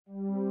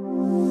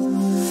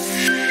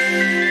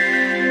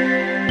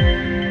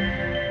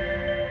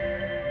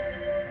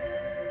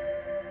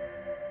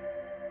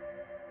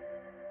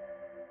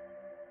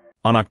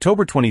On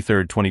October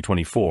 23,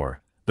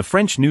 2024, the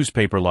French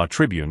newspaper La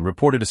Tribune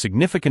reported a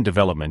significant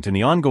development in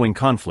the ongoing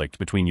conflict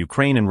between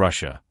Ukraine and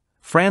Russia.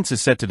 France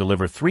is set to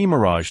deliver 3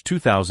 Mirage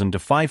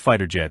 2000-5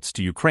 fighter jets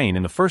to Ukraine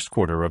in the first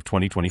quarter of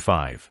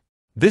 2025.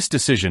 This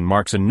decision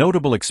marks a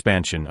notable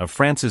expansion of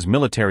France's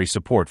military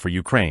support for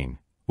Ukraine,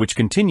 which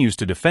continues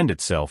to defend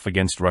itself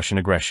against Russian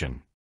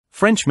aggression.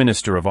 French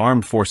Minister of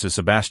Armed Forces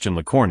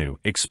Sébastien Lecornu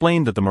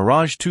explained that the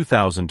Mirage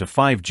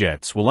 2000-5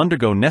 jets will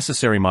undergo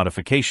necessary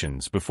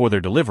modifications before their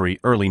delivery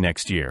early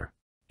next year.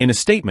 In a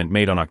statement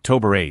made on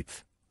October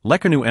 8,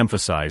 Lecornu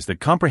emphasized that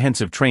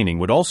comprehensive training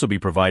would also be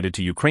provided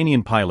to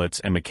Ukrainian pilots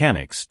and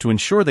mechanics to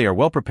ensure they are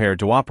well prepared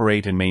to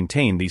operate and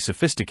maintain these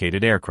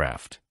sophisticated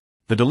aircraft.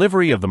 The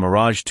delivery of the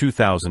Mirage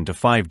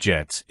 2000-5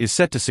 jets is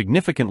set to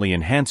significantly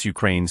enhance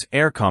Ukraine's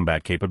air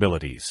combat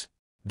capabilities.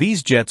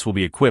 These jets will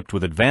be equipped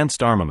with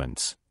advanced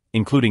armaments,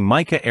 including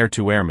Mica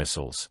air-to-air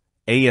missiles,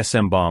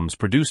 AASM bombs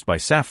produced by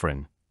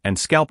Safran, and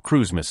Scalp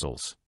cruise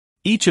missiles.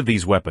 Each of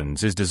these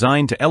weapons is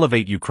designed to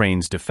elevate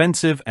Ukraine's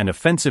defensive and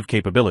offensive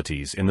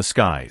capabilities in the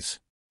skies.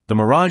 The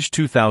Mirage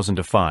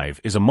 2000-5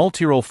 is a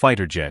multi-role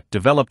fighter jet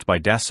developed by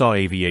Dassault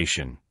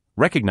Aviation,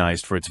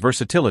 recognized for its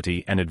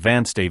versatility and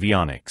advanced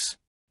avionics.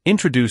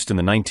 Introduced in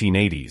the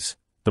 1980s,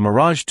 the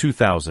Mirage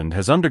 2000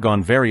 has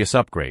undergone various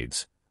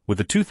upgrades, with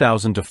the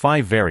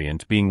 2000-5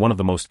 variant being one of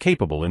the most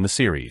capable in the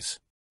series.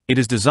 It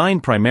is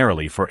designed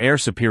primarily for air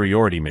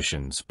superiority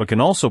missions but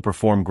can also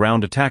perform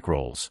ground attack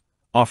roles,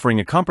 offering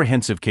a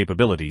comprehensive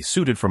capability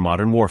suited for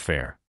modern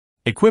warfare.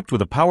 Equipped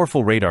with a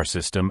powerful radar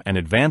system and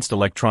advanced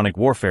electronic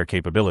warfare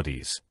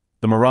capabilities,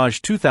 the Mirage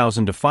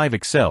 2000-5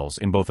 excels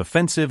in both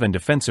offensive and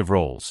defensive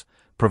roles,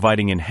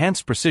 providing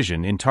enhanced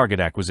precision in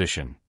target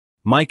acquisition.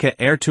 Mica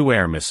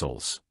air-to-air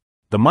missiles.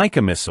 The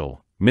Mica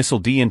missile, Missile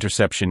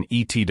De-Interception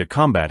ET de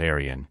Combat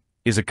Aérien,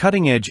 is a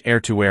cutting-edge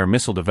air-to-air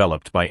missile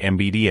developed by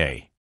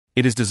MBDA.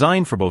 It is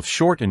designed for both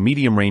short and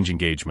medium-range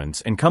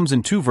engagements and comes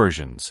in 2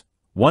 versions,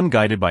 one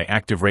guided by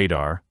active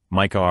radar,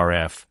 Mica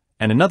RF,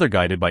 and another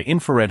guided by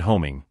infrared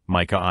homing,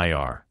 Mica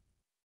IR.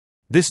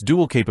 This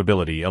dual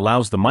capability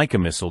allows the Mica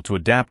missile to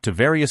adapt to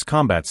various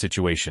combat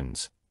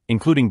situations,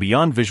 including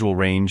beyond visual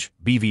range,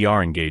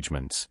 BVR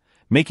engagements,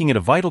 making it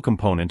a vital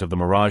component of the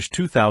Mirage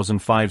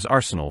 2005's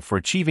arsenal for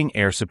achieving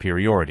air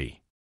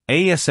superiority.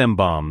 AASM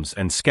bombs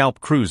and Scalp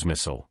cruise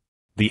missile.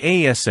 The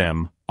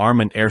AASM,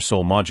 Armament Air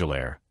Sol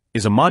Modulaire,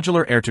 is a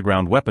modular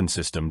air-to-ground weapon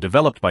system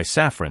developed by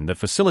Safran that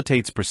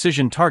facilitates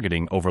precision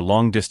targeting over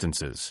long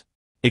distances.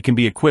 It can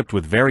be equipped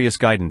with various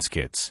guidance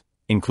kits,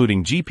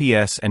 including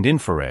GPS and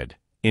infrared,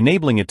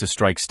 enabling it to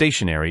strike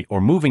stationary or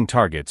moving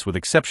targets with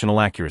exceptional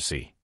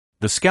accuracy.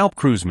 The Scalp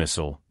cruise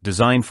missile,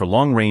 designed for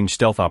long-range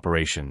stealth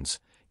operations,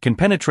 can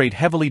penetrate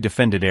heavily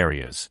defended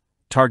areas,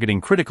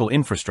 targeting critical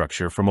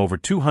infrastructure from over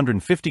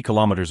 250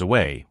 kilometers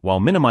away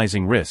while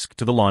minimizing risk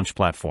to the launch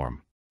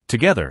platform.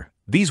 Together,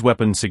 these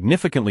weapons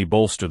significantly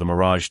bolster the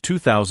Mirage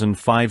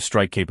 2005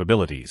 strike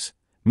capabilities,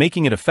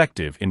 making it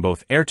effective in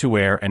both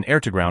air-to-air and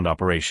air-to-ground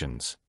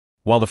operations.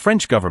 While the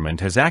French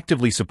government has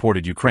actively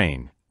supported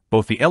Ukraine,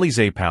 both the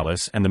Élysée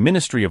Palace and the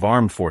Ministry of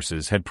Armed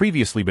Forces had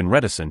previously been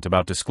reticent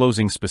about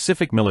disclosing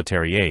specific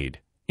military aid,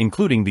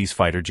 including these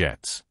fighter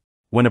jets.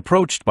 When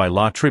approached by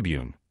La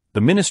Tribune,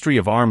 the Ministry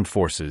of Armed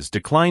Forces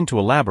declined to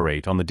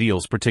elaborate on the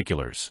deal's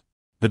particulars.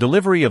 The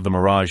delivery of the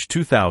Mirage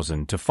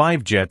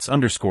 2000-5 jets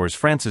underscores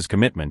France's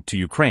commitment to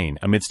Ukraine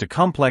amidst a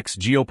complex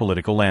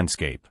geopolitical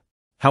landscape.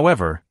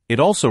 However, it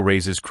also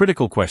raises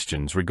critical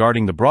questions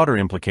regarding the broader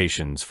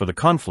implications for the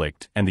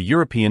conflict and the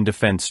European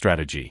defense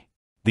strategy.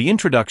 The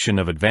introduction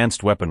of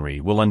advanced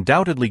weaponry will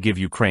undoubtedly give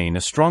Ukraine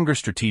a stronger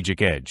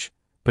strategic edge,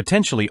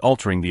 potentially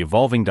altering the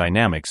evolving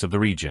dynamics of the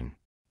region.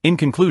 In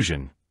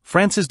conclusion,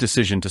 France's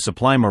decision to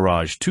supply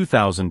Mirage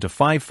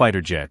 2000-5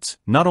 fighter jets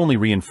not only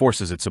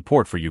reinforces its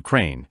support for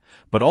Ukraine,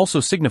 but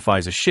also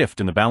signifies a shift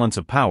in the balance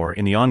of power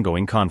in the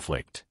ongoing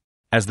conflict.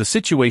 As the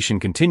situation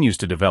continues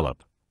to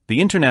develop,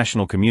 the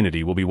international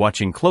community will be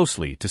watching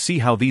closely to see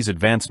how these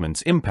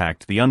advancements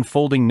impact the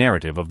unfolding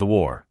narrative of the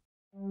war.